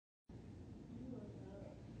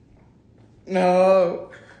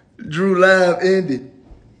No. Drew live ended.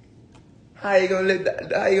 How you gonna let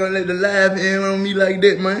the live end on me like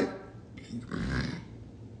that, man?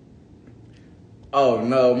 Oh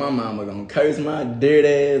no, my mama gonna curse my dirty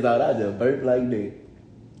ass out. I just burp like that.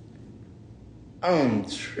 I'm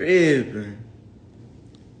tripping.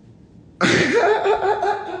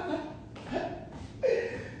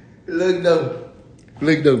 Look though.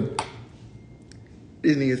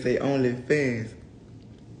 This nigga say OnlyFans.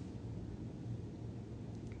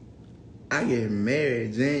 I get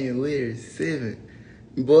married January 7th.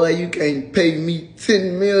 Boy, you can't pay me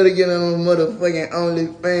 10 mil to get on motherfucking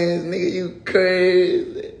OnlyFans, nigga. You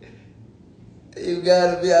crazy. You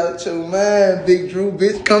gotta be out your mind, Big Drew,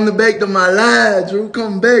 bitch. Come back to my live, Drew.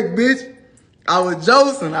 Come back, bitch. I was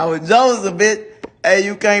joking, bitch. Hey,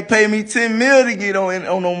 you can't pay me 10 mil to get on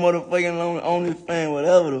no motherfucking OnlyFans,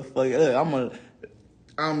 whatever the fuck. Look,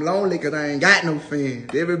 I'm lonely because I ain't got no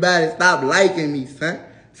fans. Everybody stop liking me, son.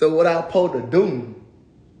 So what I supposed to do?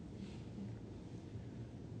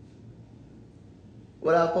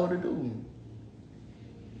 What I supposed to do?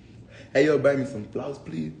 Hey, yo, buy me some floss,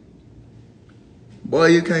 please. Boy,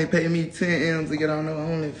 you can't pay me 10 M's to get on no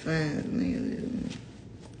OnlyFans, nigga.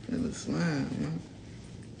 That's a slime, man.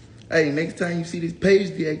 Hey, next time you see this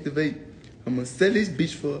page deactivate, I'ma sell this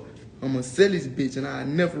bitch and I'll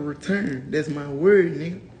never return. That's my word,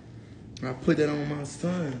 nigga. I put that on my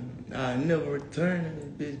son. I'll never return to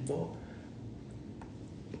this bitch, boy.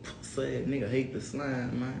 Sad nigga hate the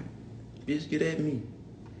slime, man. Bitch, get at me.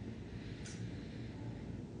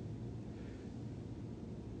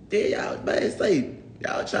 Yeah, y'all, man, say,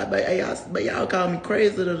 y'all try, but hey, y'all call me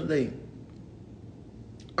crazy the other day.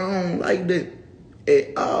 I don't like that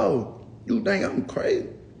at all. You think I'm crazy?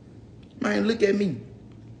 Man, look at me.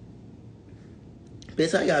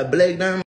 Bitch, I got black diamond.